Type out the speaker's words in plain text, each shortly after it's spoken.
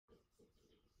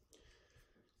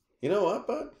You know what,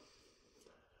 bud?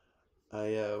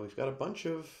 We've got a bunch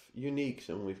of uniques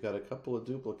and we've got a couple of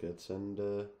duplicates,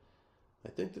 and I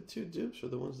think the two dupes are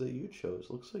the ones that you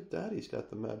chose. Looks like Daddy's got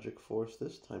the magic force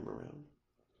this time around.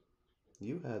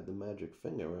 You had the magic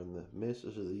finger and the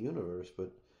Masters of the Universe,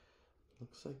 but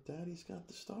looks like Daddy's got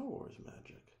the Star Wars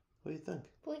magic. What do you think?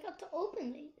 But we got to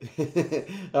open these.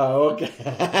 Oh, okay.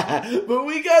 But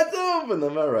we got to open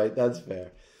them. All right, that's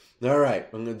fair. All right,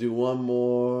 I'm going to do one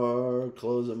more.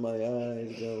 Closing my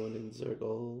eyes, going in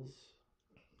circles.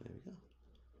 There we go.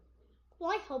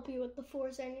 Well, I help you with the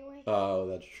force anyway. Oh,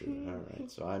 that's true. All right,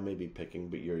 so I may be picking,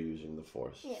 but you're using the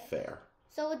force. Yeah. Fair.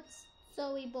 So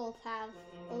we both have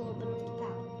a little bit of the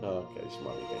power. Okay,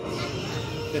 smarty pants.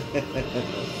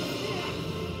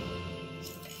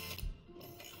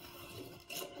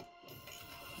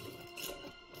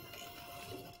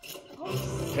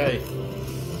 Okay.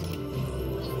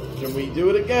 Can we do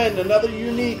it again? Another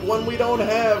unique one we don't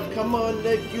have. Come on,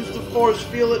 Nick. Use the force.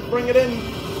 Feel it. Bring it in.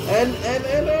 And.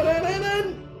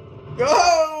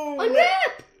 Go!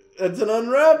 Unwrap! It's an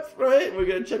unwrap, right? We're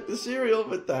going to check the cereal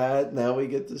with that. Now we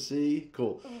get to see.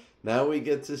 Cool. Now we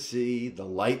get to see the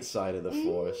light side of the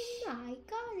force. I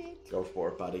got it. Go for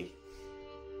it, buddy.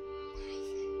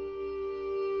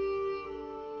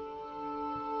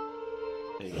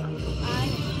 There you go.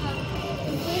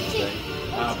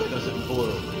 Because it's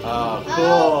blue. Oh,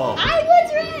 cool. I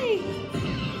was right.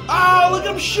 Oh, look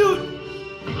at him shoot.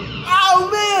 Oh,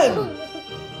 man.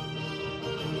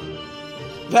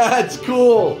 That's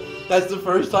cool. That's the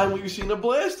first time we've seen a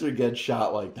blaster get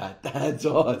shot like that. That's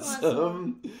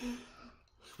awesome.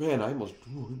 Man, I almost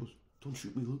don't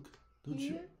shoot me, Luke. Don't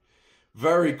shoot.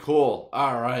 Very cool.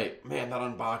 All right. Man, that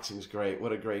unboxing's great.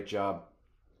 What a great job.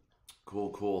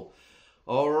 Cool.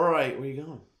 All right, where you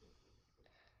going?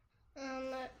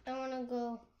 I want to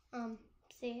go,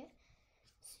 see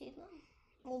them.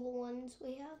 All the ones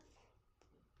we have.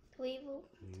 Three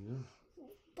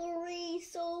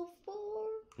so far.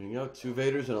 There you go. 2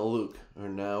 Vaders and a Luke are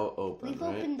now open. We've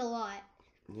opened a lot.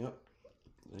 Yep.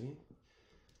 See?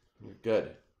 You're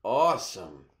good.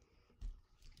 Awesome.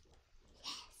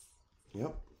 Yes.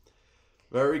 Yep.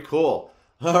 Very cool.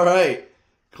 All right.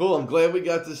 Cool. I'm glad we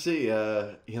got to see,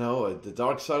 the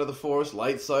dark side of the force,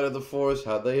 light side of the force,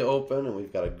 how they open, and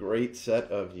we've got a great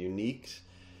set of uniques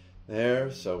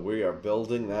there. So we are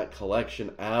building that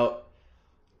collection out.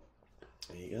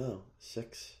 There you go.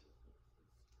 6.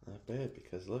 Not bad,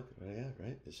 because look,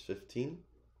 right? There's 15.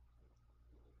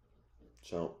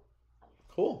 So,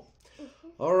 cool.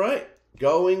 All right.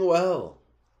 Going well.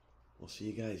 We'll see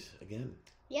you guys again.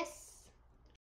 Yes.